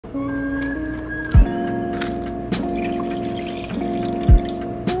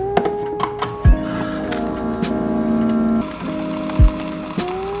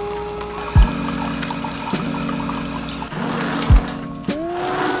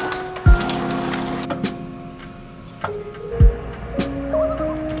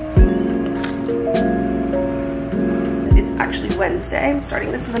Wednesday. I'm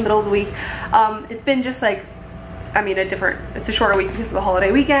starting this in the middle of the week. It's been just like, I mean, it's a shorter week because of the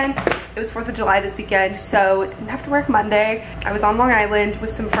holiday weekend. It was 4th of July this weekend, so didn't have to work Monday. I was on Long Island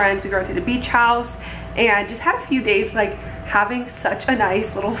with some friends. We rented a beach house and just had a few days like having such a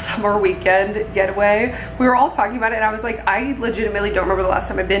nice little summer weekend getaway. We were all talking about it and I was like, I legitimately don't remember the last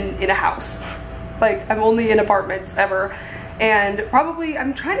time I've been in a house. Like, I'm only in apartments ever. And probably,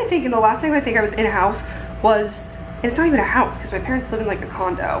 I'm trying to think, and the last time I think I was in a house was, and it's not even a house because my parents live in like a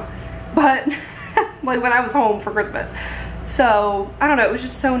condo, but like when I was home for Christmas. So I don't know, it was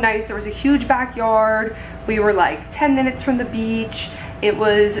just so nice. There was a huge backyard. We were like 10 minutes from the beach. It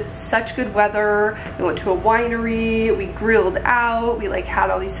was such good weather. We went to a winery, we grilled out, we like had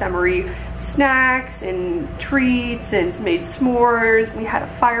all these summery snacks and treats and made s'mores. We had a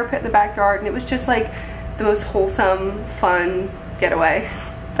fire pit in the backyard and it was just like the most wholesome, fun getaway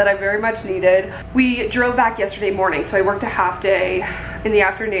that I very much needed. We drove back yesterday morning, so I worked a half day in the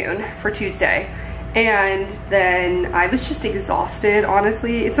afternoon for Tuesday. And then I was just exhausted,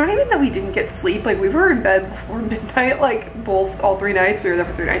 honestly. It's not even that we didn't get sleep. Like, we were in bed before midnight, like all 3 nights. We were there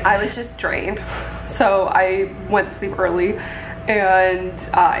for 3 nights. I was just drained. So I went to sleep early and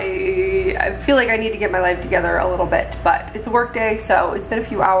I feel like I need to get my life together a little bit, but it's a work day, so it's been a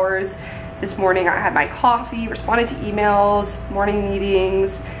few hours. This morning I had my coffee, responded to emails, morning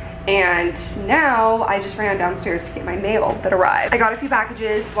meetings, and now I just ran downstairs to get my mail that arrived. I got a few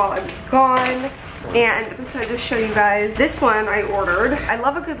packages while I was gone, and I'm excited to show you guys. This one I ordered. I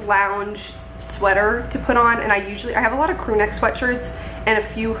love a good lounge sweater to put on, and I have a lot of crew neck sweatshirts and a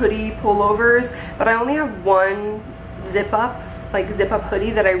few hoodie pullovers, but I only have one zip up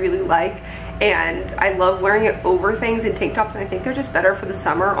hoodie that I really like, and I love wearing it over things and tank tops, and I think they're just better for the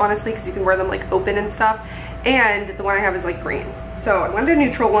summer, honestly, because you can wear them like open and stuff. And the one I have is like green, so I wanted a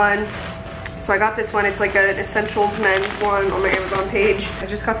neutral one, so I got this one. It's like an Essentials men's one on my Amazon page. I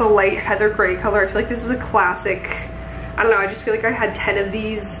just got the light heather gray color. I feel like this is a classic. I don't know, I just feel like I had 10 of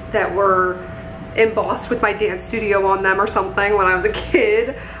these that were embossed with my dance studio on them or something when I was a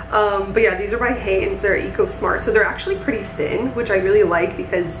kid. But yeah, these are by Hanes. They're Eco Smart, so they're actually pretty thin, which I really like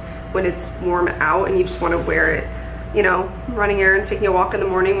because when it's warm out and you just want to wear it, you know, running errands, taking a walk in the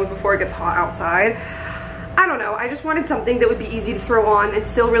morning before it gets hot outside. I don't know, I just wanted something that would be easy to throw on and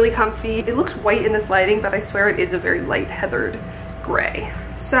still really comfy. It looks white in this lighting, but I swear it is a very light heathered gray.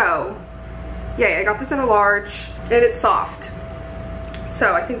 So yeah, I got this in a large and it's soft.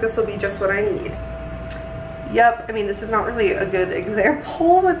 So I think this will be just what I need. Yep, I mean, this is not really a good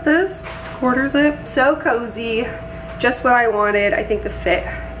example with this quarter zip. So cozy, just what I wanted. I think the fit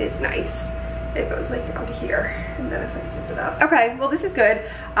is nice. It goes like down to here, and then if I zip it up. Okay, well this is good.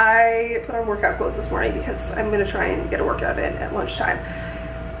 I put on workout clothes this morning because I'm gonna try and get a workout in at lunchtime.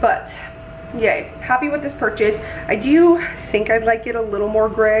 But yay, happy with this purchase. I do think I'd like it a little more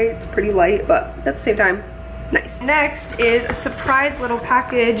gray. It's pretty light, but at the same time, nice. Next is a surprise little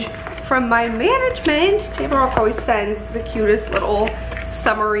package from my management. Table Rock always sends the cutest little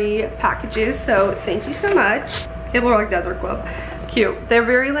summery packages, so thank you so much. Table Rock Desert Club, cute. They're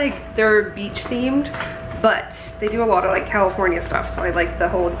very like, they're beach themed, but they do a lot of like California stuff, so I like the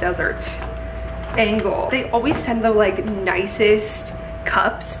whole desert angle. They always send the like nicest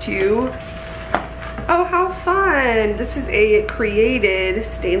cups too. Oh, how fun. This is a created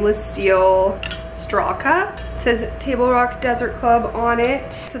stainless steel straw cup. It says Table Rock Desert Club on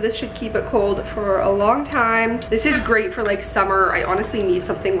it, so this should keep it cold for a long time. This is great for like summer. I honestly need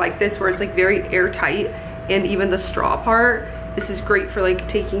something like this where it's like very airtight, and even the straw part. This is great for like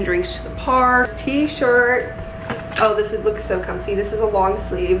taking drinks to the park. T-shirt. Oh, this looks so comfy. This is a long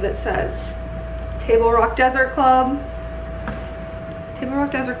sleeve that says Table Rock Desert Club. Table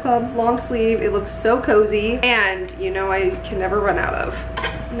Rock Desert Club, long sleeve. It looks so cozy, and you know I can never run out of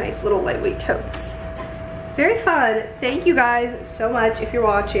nice little lightweight totes. Very fun. Thank you guys so much if you're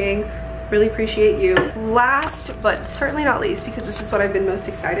watching. Really appreciate you. Last but certainly not least, because this is what I've been most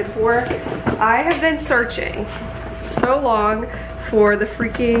excited for, I have been searching so long for the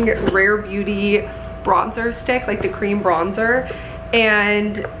freaking Rare Beauty bronzer stick, like the cream bronzer,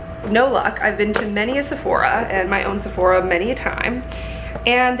 and no luck. I've been to many a Sephora and my own Sephora many a time,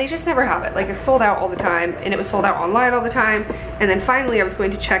 and they just never have it. Like, it's sold out all the time, and it was sold out online all the time. And then finally I was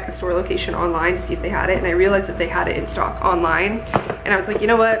going to check the store location online to see if they had it, and I realized that they had it in stock online, and I was like, you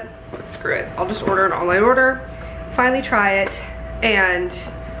know what, screw it, I'll just order an online order, finally try it, and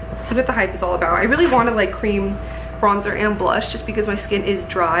see what the hype is all about. I really wanted like cream bronzer and blush just because my skin is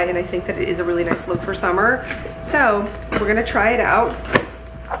dry, and I think that it is a really nice look for summer. So we're gonna try it out.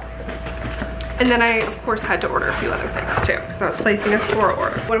 And then I, of course, had to order a few other things too, because I was placing a Sephora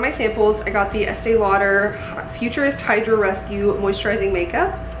order. One of my samples, I got the Estee Lauder Futurist Hydro Rescue Moisturizing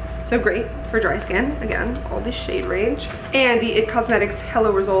Makeup. So great for dry skin, again, all this shade range. And the IT Cosmetics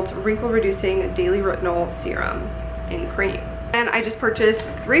Hello Results Wrinkle Reducing Daily Retinol Serum in cream. And I just purchased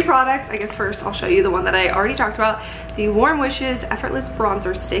 3 products. I guess first I'll show you the one that I already talked about. The Warm Wishes Effortless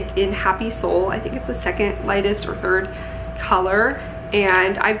Bronzer Stick in Happy Soul. I think it's the second lightest or third color.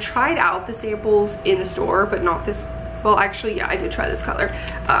 And I've tried out the samples in the store, but not this. Well, actually, yeah, I did try this color.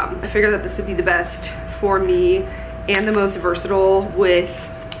 I figured that this would be the best for me and the most versatile with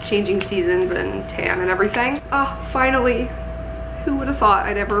changing seasons and tan and everything. Oh, finally. Who would have thought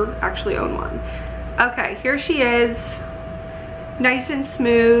I'd ever actually own one? Okay, here she is. Nice and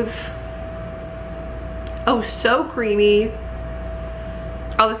smooth. Oh, so creamy.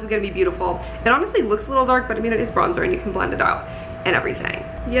 Oh, this is gonna be beautiful. It honestly looks a little dark, but I mean, it is bronzer and you can blend it out and everything.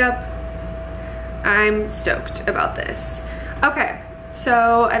 Yep, I'm stoked about this. Okay,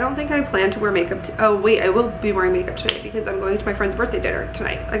 so I don't think I plan to wear makeup. Oh wait, I will be wearing makeup today because I'm going to my friend's birthday dinner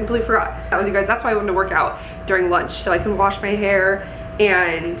tonight. I completely forgot that with you guys. That's why I wanted to work out during lunch, so I can wash my hair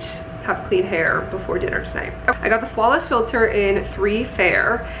and have clean hair before dinner tonight. I got the Flawless Filter in 3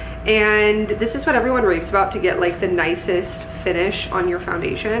 Fair, and this is what everyone raves about to get like the nicest finish on your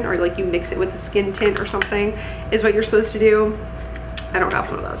foundation, or like you mix it with a skin tint or something is what you're supposed to do. I don't have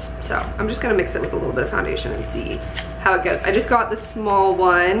one of those, so I'm just gonna mix it with a little bit of foundation and see how it goes. I just got the small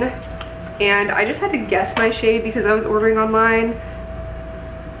one, and I just had to guess my shade because I was ordering online.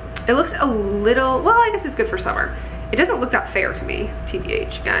 It looks a little, well, I guess it's good for summer. It doesn't look that fair to me,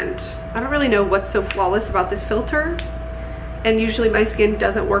 TBH, and I don't really know what's so flawless about this filter. And usually my skin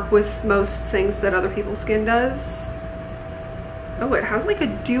doesn't work with most things that other people's skin does. Oh, it has like a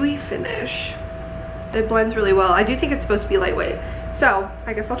dewy finish. It blends really well. I do think it's supposed to be lightweight. So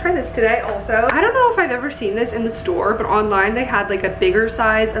I guess I'll try this today also. I don't know if I've ever seen this in the store, but online they had like a bigger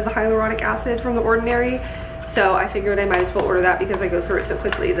size of the hyaluronic acid from The Ordinary. So I figured I might as well order that because I go through it so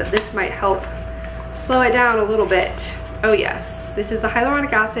quickly that this might help slow it down a little bit. Oh yes, this is the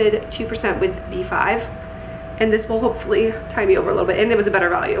hyaluronic acid 2% with B5. And this will hopefully tie me over a little bit. And it was a better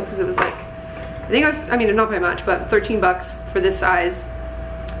value because it was like, I think it was, I mean, not by much, but 13 bucks for this size,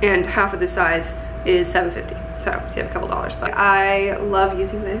 and half of this size is $7.50. So you have a couple dollars. But I love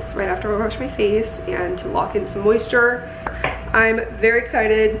using this right after I wash my face and to lock in some moisture. I'm very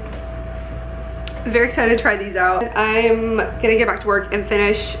excited to try these out. I'm gonna get back to work and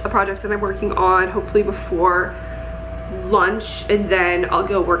finish a project that I'm working on, hopefully before lunch, and then I'll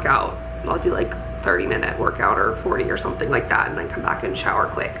go work out. I'll do like 30-minute workout or 40 or something like that, and then come back and shower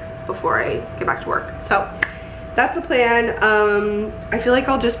quick before I get back to work. So that's the plan. I feel like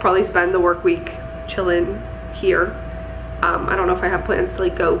I'll just probably spend the work week chilling here. I don't know if I have plans to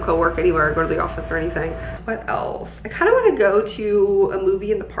like go co-work anywhere or go to the office or anything. What else? I kind of want to go to a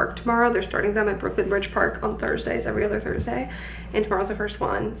movie in the park tomorrow. They're starting them at Brooklyn Bridge Park on Thursdays, every other Thursday. And tomorrow's the first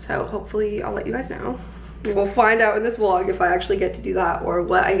one. So hopefully I'll let you guys know. We'll find out in this vlog if I actually get to do that or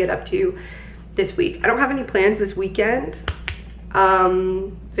what I get up to this week. I don't have any plans this weekend.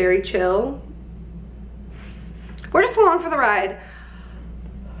 Very chill. We're just along for the ride.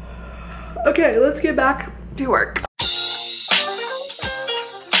 Okay, let's get back to work.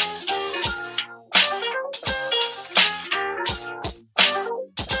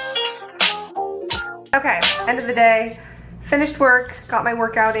 Okay, end of the day, finished work, got my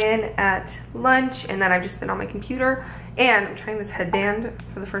workout in at lunch, and then I've just been on my computer, and I'm trying this headband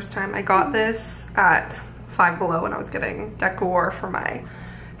for the first time. I got this at Five Below when I was getting decor for my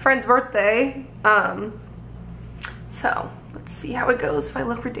friend's birthday. So let's see how it goes if I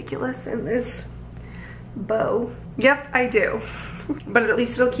look ridiculous in this bow. Yep, I do. But at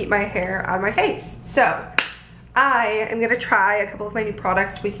least it'll keep my hair out of my face. So I am gonna try a couple of my new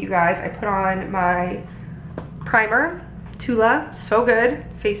products with you guys. I put on my primer, Tula, so good,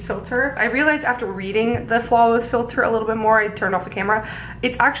 face filter. I realized after reading the Flawless filter a little bit more, I turned off the camera.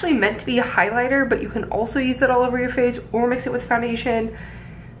 It's actually meant to be a highlighter, but you can also use it all over your face or mix it with foundation.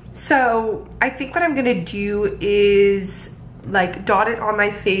 So I think what I'm gonna do is like dot it on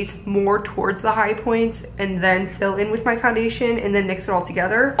my face more towards the high points and then fill in with my foundation and then mix it all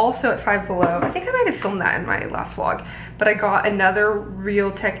together. Also at Five Below, I think I might have filmed that in my last vlog, but I got another Real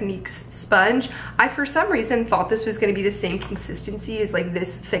Techniques sponge. I for some reason thought this was gonna be the same consistency as like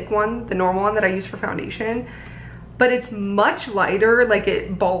this thick one, the normal one that I use for foundation, but it's much lighter, like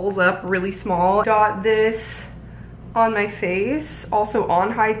it balls up really small. Dot this on my face, also on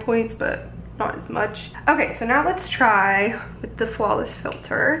high points, but not as much. Okay, so now let's try with the Flawless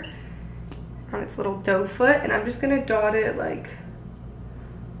filter on its little doe foot, and I'm just gonna dot it like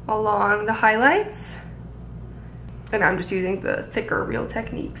along the highlights. And I'm just using the thicker Real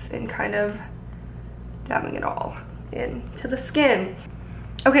Techniques and kind of dabbing it all into the skin.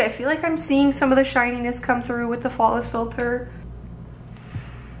 Okay, I feel like I'm seeing some of the shininess come through with the Flawless filter.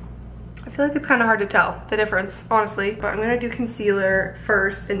 I feel like it's kind of hard to tell the difference, honestly. But I'm gonna do concealer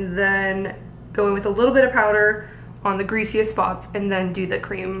first and then go in with a little bit of powder on the greasiest spots and then do the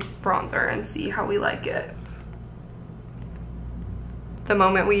cream bronzer and see how we like it. The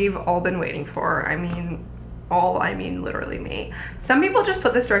moment we've all been waiting for. I mean literally me. Some people just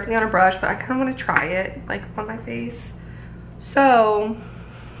put this directly on a brush, but I kind of want to try it like on my face. So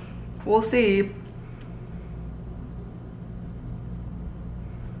we'll see.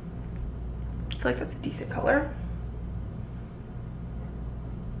 I feel like that's a decent color.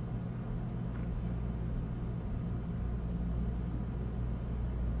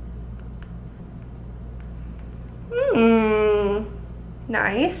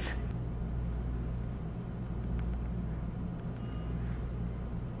 Nice.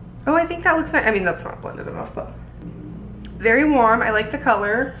 Oh, I think that looks nice. I mean, that's not blended enough, but very warm. I like the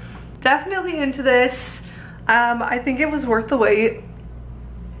color. Definitely into this. I think it was worth the wait.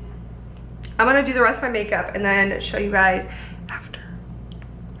 I'm gonna do the rest of my makeup and then show you guys after.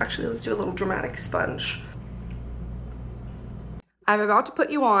 Actually, let's do a little dramatic sponge. I'm about to put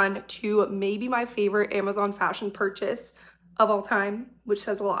you on to maybe my favorite Amazon fashion purchase of all time, which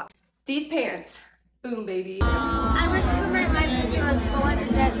says a lot. These pants, boom, baby. I wish for my life that you was born and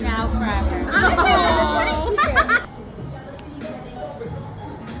dead now forever.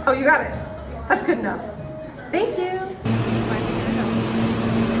 Oh, you got it. That's good enough. Thank you.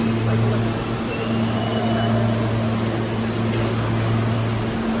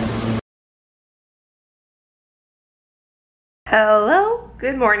 Hello,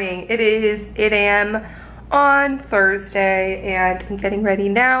 good morning. It is 8 a.m. on Thursday and I'm getting ready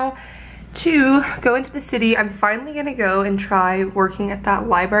now to go into the city. I'm finally gonna go and try working at that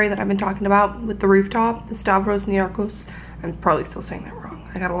library that I've been talking about with the rooftop, the Stavros Niarchos. I'm probably still saying that wrong.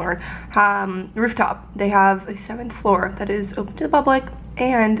 I gotta learn. Rooftop. They have a 7th floor that is open to the public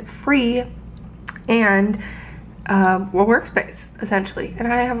and free and a workspace essentially.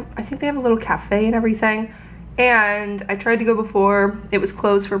 And I think they have a little cafe and everything. And I tried to go before. It was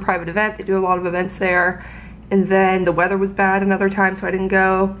closed for a private event. They do a lot of events there. And then the weather was bad another time, so I didn't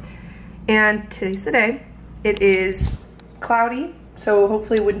go. And today's the day. It is cloudy, so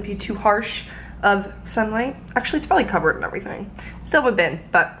hopefully it wouldn't be too harsh of sunlight. Actually, it's probably covered and everything. Still would have been,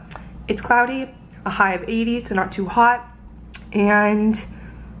 but it's cloudy, a high of 80, so not too hot. And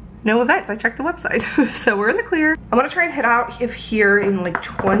no events. I checked the website, so we're in the clear. I'm gonna try and head out of here in like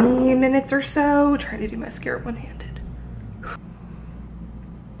 20 minutes or so. Trying to do mascara one-handed.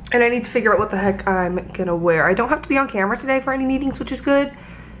 And I need to figure out what the heck I'm gonna wear. I don't have to be on camera today for any meetings, which is good.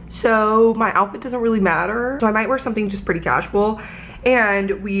 So my outfit doesn't really matter. So I might wear something just pretty casual.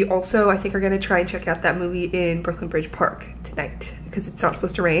 And we also, I think, are gonna try and check out that movie in Brooklyn Bridge Park tonight because it's not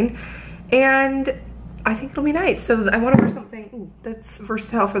supposed to rain. And I think it'll be nice. So I want to wear something that's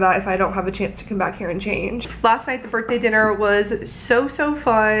versatile for that if I don't have a chance to come back here and change. Last night, the birthday dinner was so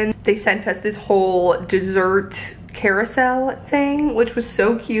fun. They sent us this whole dessert carousel thing, which was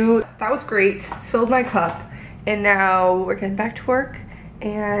so cute. That was great. Filled my cup. And now we're getting back to work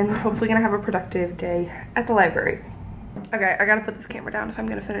and hopefully gonna have a productive day at the library. Okay, I gotta put this camera down if I'm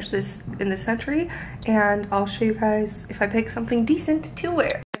gonna finish this in this century, and I'll show you guys if I pick something decent to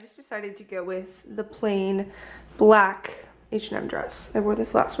wear. I just decided to go with the plain black H&M dress. I wore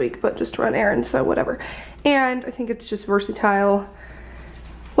this last week, but just to run errands, so whatever. And I think it's just versatile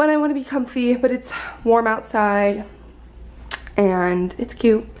when I wanna be comfy, but it's warm outside and it's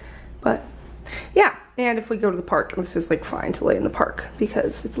cute, but yeah. And if we go to the park, this is like fine to lay in the park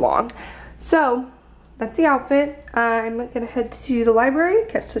because it's long. So that's the outfit. I'm gonna head to the library,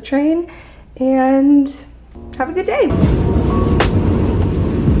 catch the train, and have a good day.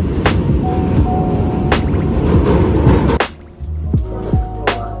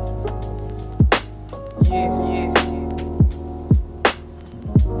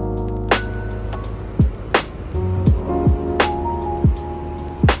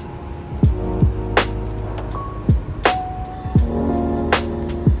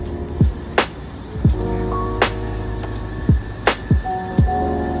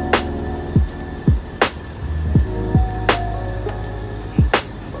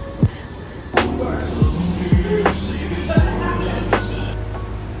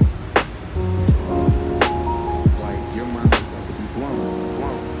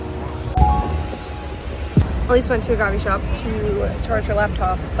 Elise went to a coffee shop to charge her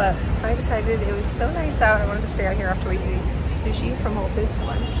laptop, but I decided it was so nice out, I wanted to stay out here after we ate sushi from Whole Foods for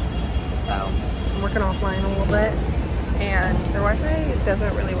lunch. So I'm working offline a little bit, and their Wi-Fi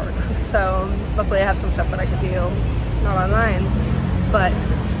doesn't really work. So luckily I have some stuff that I can do not online. But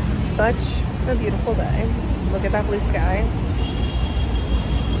such a beautiful day. Look at that blue sky.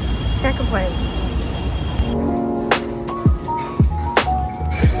 Can't complain.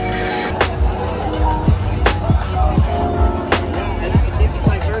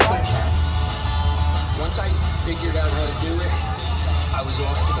 Once I figured out how to do it, I was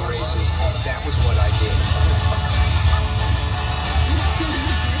off to the races. That was what I did.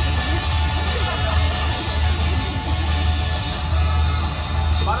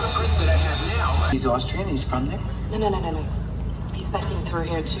 A lot of the prints that I have now. He's Austrian, he's from there? No. He's passing through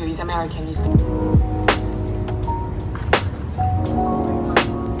here too. He's American. He's...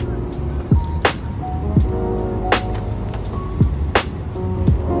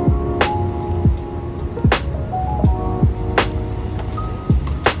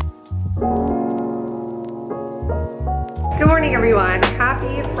 Good morning, everyone.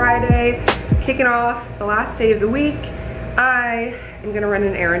 Happy Friday. Kicking off the last day of the week. I am gonna run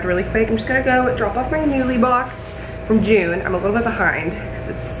an errand really quick. I'm just gonna go drop off my Newly box from June. I'm a little bit behind because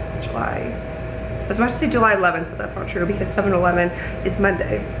it's July. I was about to say July 11th, but that's not true because 7/11 is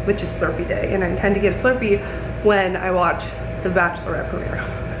Monday, which is Slurpee Day, and I intend to get a Slurpee when I watch the Bachelorette premiere.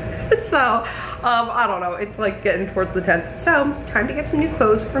 So, I don't know, it's like getting towards the 10th. So, time to get some new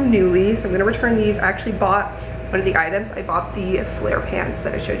clothes from Newly. So I'm gonna return these. I actually bought one of the items. I bought the flare pants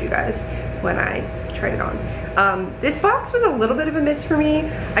that I showed you guys when I tried it on. This box was a little bit of a miss for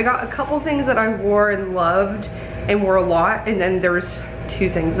me. I got a couple things that I wore and loved and wore a lot, and then there was three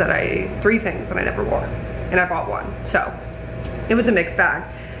things that I never wore, and I bought one. So it was a mixed bag,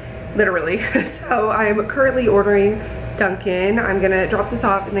 literally. So I'm currently ordering Dunkin'. I'm gonna drop this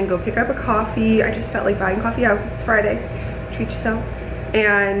off and then go pick up a coffee. I just felt like buying coffee out because it's Friday. Treat yourself.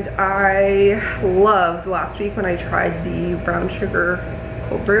 And I loved last week when I tried the brown sugar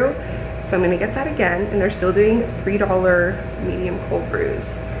cold brew. So I'm gonna get that again, and they're still doing $3 medium cold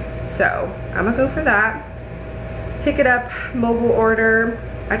brews. So I'm gonna go for that. Pick it up, mobile order.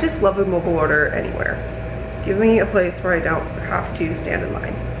 I just love a mobile order anywhere. Give me a place where I don't have to stand in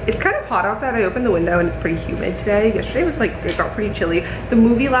line. It's kind of hot outside. I opened the window and it's pretty humid today. Yesterday was like, it got pretty chilly. The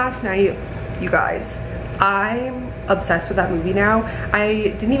movie last night, you guys, I'm obsessed with that movie now.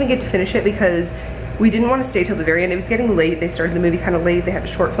 I didn't even get to finish it because we didn't want to stay till the very end. It was getting late. They started the movie kind of late. They had a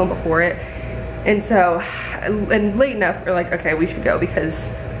short film before it. And so, and late enough, we're like, okay, we should go because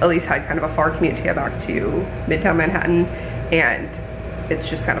Elise had kind of a far commute to get back to Midtown Manhattan, and it's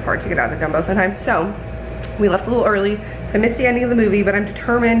just kind of hard to get out of Dumbo sometimes. So we left a little early, so I missed the ending of the movie, but I'm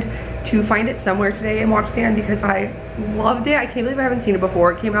determined to find it somewhere today and watch the end because I loved it. I can't believe I haven't seen it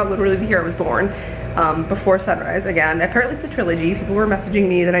before. It came out literally the year I was born, before sunrise. Again, apparently it's a trilogy. People were messaging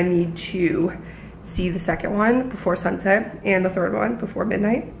me that I need to see the second one before sunset and the third one before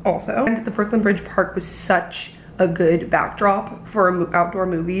midnight also. And the Brooklyn Bridge Park was such a good backdrop for an outdoor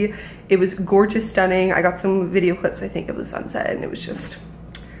movie. It was gorgeous, stunning. I got some video clips, I think, of the sunset, and it was just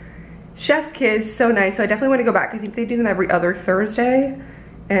chef's kiss, so nice. So I definitely want to go back. I think they do them every other Thursday,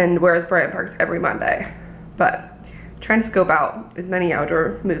 and whereas Bryant Park's every Monday. But I'm trying to scope out as many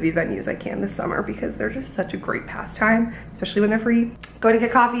outdoor movie venues I can this summer because they're just such a great pastime, especially when they're free. Going to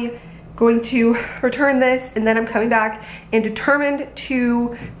get coffee, going to return this, and then I'm coming back and determined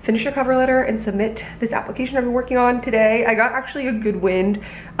to finish a cover letter and submit this application I've been working on today. I got actually a good wind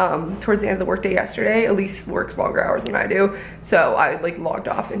towards the end of the workday yesterday. Elise works longer hours than I do, so I like logged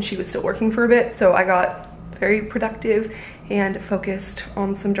off and she was still working for a bit, so I got very productive and focused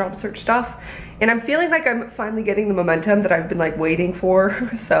on some job search stuff. And I'm feeling like I'm finally getting the momentum that I've been like waiting for.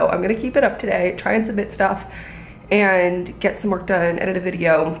 So I'm gonna keep it up today, try and submit stuff and get some work done, edit a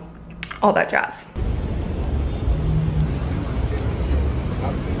video, all that jazz.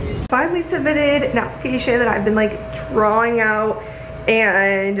 Finally submitted an application that I've been like drawing out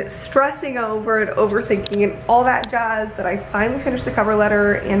and stressing over and overthinking and all that jazz, but I finally finished the cover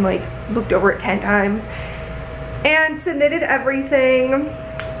letter and like looked over it 10 times and submitted everything.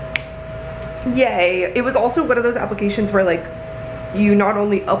 Yay. It was also one of those applications where like you not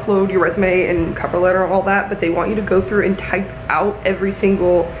only upload your resume and cover letter and all that, but they want you to go through and type out every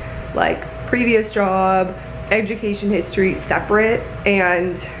single like previous job, education history separate,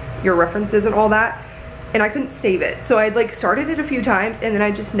 and your references and all that. And I couldn't save it. So I'd like started it a few times and then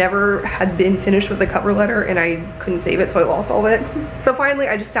I just never had been finished with the cover letter and I couldn't save it, so I lost all of it. So finally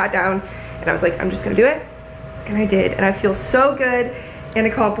I just sat down and I was like, I'm just gonna do it. And I did, and I feel so good and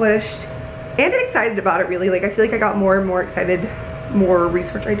accomplished and excited about it, really. Like I feel like I got more and more excited more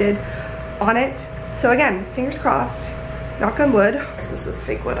research I did on it. So again, fingers crossed, knock on wood. This is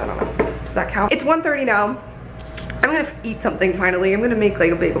fake wood, I don't know. Does that count? It's 1:30 now. I'm gonna eat something finally. I'm gonna make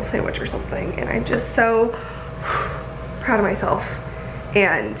like a bagel sandwich or something, and I'm just so proud of myself.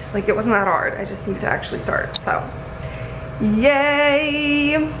 And like, it wasn't that hard. I just needed to actually start, so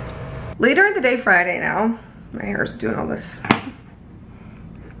yay. Later in the day, Friday now. My hair's doing all this.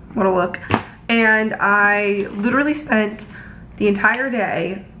 What a look. And I literally spent the entire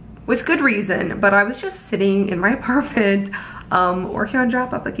day, with good reason, but I was just sitting in my apartment working on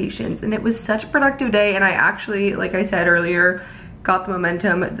job applications, and it was such a productive day. And I actually, like I said earlier, got the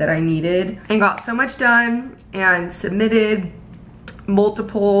momentum that I needed and got so much done and submitted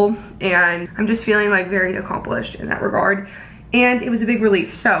multiple, and I'm just feeling like very accomplished in that regard. And it was a big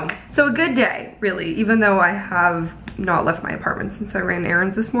relief. So a good day, really, even though I have not left my apartment since I ran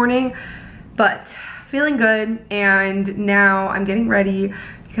errands this morning, but feeling good. And now I'm getting ready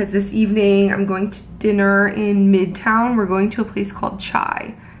because this evening I'm going to dinner in Midtown. We're going to a place called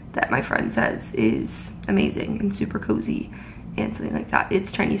Chai that my friend says is amazing and super cozy and something like that. It's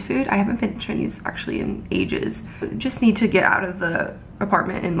Chinese food. I haven't been to Chinese actually in ages. Just need to get out of the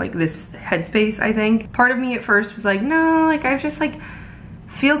apartment in like this headspace, I think. Part of me at first was like, no, like I just like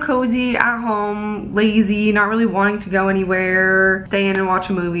feel cozy at home, lazy, not really wanting to go anywhere, stay in and watch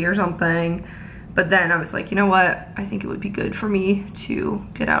a movie or something. But then I was like, you know what? I think it would be good for me to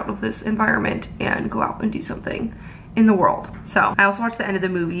get out of this environment and go out and do something in the world. So I also watched the end of the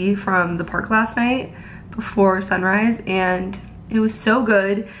movie from the park last night before sunrise, and it was so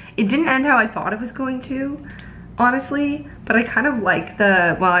good. It didn't end how I thought it was going to, honestly, but I kind of like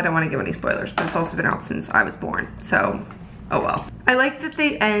the, well, I don't want to give any spoilers, but it's also been out since I was born, so oh well. I like that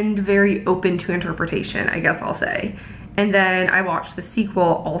they end very open to interpretation, I guess I'll say. And then I watched the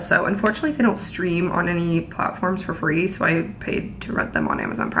sequel also. Unfortunately, they don't stream on any platforms for free, so I paid to rent them on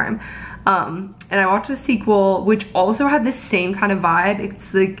Amazon Prime. And I watched the sequel, which also had the same kind of vibe.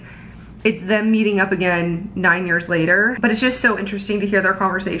 It's like, it's them meeting up again 9 years later, but it's just so interesting to hear their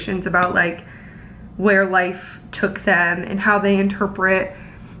conversations about like where life took them and how they interpret,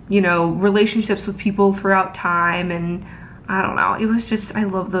 you know, relationships with people throughout time. And I don't know, it was just, I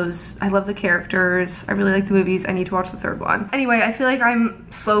love those, I love the characters, I really like the movies. I need to watch the third one. Anyway, I feel like I'm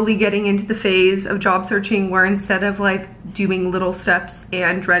slowly getting into the phase of job searching where instead of like doing little steps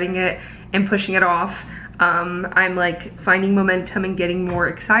and dreading it and pushing it off, I'm like finding momentum and getting more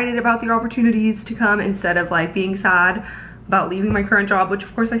excited about the opportunities to come instead of like being sad about leaving my current job, which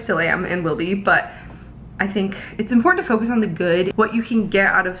of course I still am and will be, but I think it's important to focus on the good, what you can get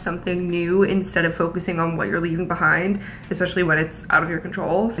out of something new instead of focusing on what you're leaving behind, especially when it's out of your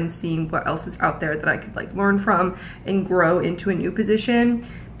control, and seeing what else is out there that I could like learn from and grow into a new position,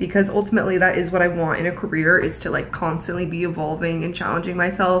 because ultimately that is what I want in a career, is to like constantly be evolving and challenging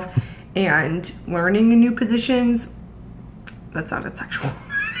myself and learning in new positions. That sounded sexual.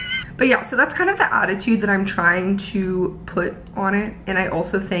 But yeah, so that's kind of the attitude that I'm trying to put on it. And I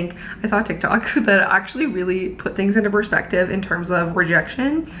also think, I saw a TikTok that actually really put things into perspective in terms of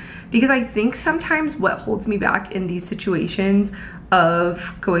rejection, because I think sometimes what holds me back in these situations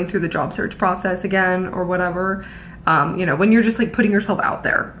of going through the job search process again or whatever, you know, when you're just like putting yourself out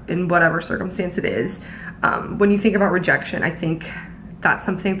there in whatever circumstance it is, when you think about rejection, I think that's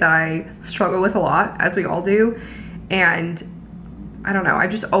something that I struggle with a lot, as we all do. And I don't know, I've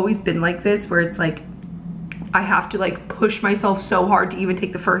just always been like this, where it's like I have to like push myself so hard to even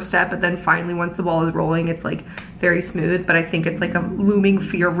take the first step, but then finally once the ball is rolling, it's like very smooth. But I think it's like a looming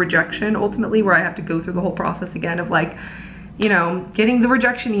fear of rejection ultimately, where I have to go through the whole process again of like, you know, getting the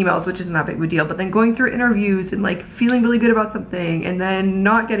rejection emails, which isn't that big of a deal, but then going through interviews and like feeling really good about something and then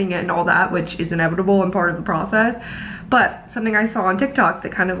not getting it and all that, which is inevitable and part of the process. But something I saw on TikTok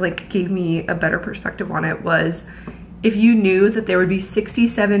that kind of like gave me a better perspective on it was, if you knew that there would be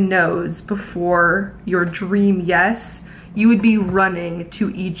 67 no's before your dream yes, you would be running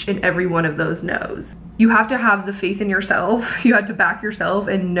to each and every one of those no's. You have to have the faith in yourself. You have to back yourself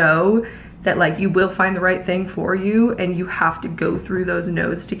and know that like you will find the right thing for you, and you have to go through those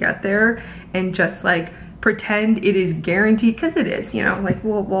no's to get there, and just like pretend it is guaranteed, because it is, you know, like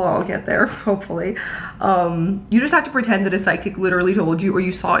we'll all get there, hopefully. You just have to pretend that a psychic literally told you, or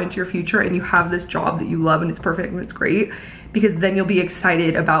you saw into your future, and you have this job that you love and it's perfect and it's great, because then you'll be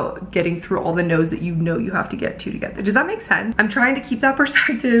excited about getting through all the no's that you know you have to get there. Does that make sense? I'm trying to keep that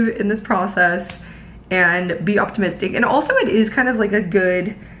perspective in this process and be optimistic. And also it is kind of like a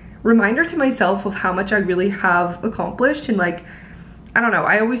good reminder to myself of how much I really have accomplished. And like, I don't know,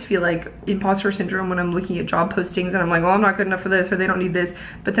 I always feel like imposter syndrome when I'm looking at job postings and I'm like, well, I'm not good enough for this, or they don't need this.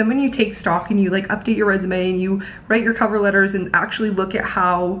 But then when you take stock and you like update your resume and you write your cover letters and actually look at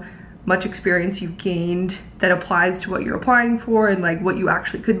how much experience you've gained that applies to what you're applying for and like what you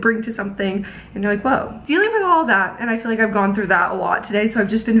actually could bring to something, and you're like, whoa. Dealing with all that, and I feel like I've gone through that a lot today, so I've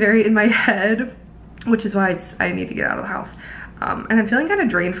just been very in my head, which is why I need to get out of the house. And I'm feeling kind of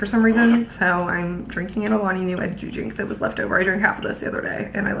drained for some reason, so I'm drinking an Alani Nu energy drink that was left over. I drank half of this the other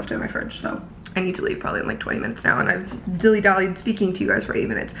day, and I left it in my fridge, so I need to leave probably in like 20 minutes now, and I've dilly-dallied speaking to you guys for 8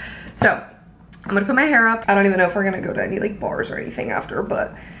 minutes. So I'm gonna put my hair up. I don't even know if we're gonna go to any like bars or anything after,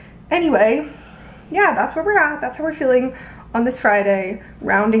 but anyway, yeah, that's where we're at. That's how we're feeling on this Friday,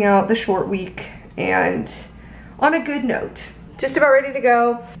 rounding out the short week, and on a good note. Just about ready to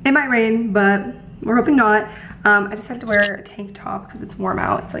go. It might rain, but we're hoping not. I decided to wear a tank top because it's warm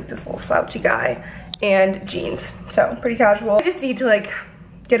out. It's like this little slouchy guy, and jeans, so pretty casual. I just need to like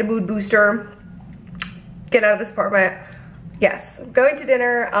get a mood booster, get out of this apartment. Yes, I'm going to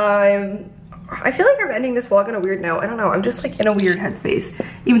dinner. I feel like I'm ending this vlog on a weird note. I don't know, I'm just like in a weird headspace,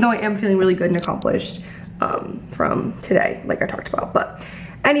 even though I am feeling really good and accomplished from today, like I talked about. But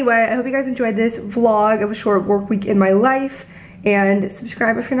anyway, I hope you guys enjoyed this vlog of a short work week in my life. And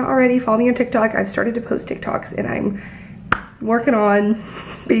subscribe if you're not already. Follow me on TikTok. I've started to post TikToks, and I'm working on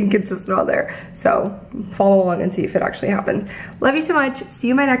being consistent on there. So follow along and see if it actually happens. Love you so much. See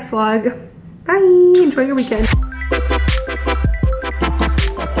you in my next vlog. Bye. Enjoy your weekend.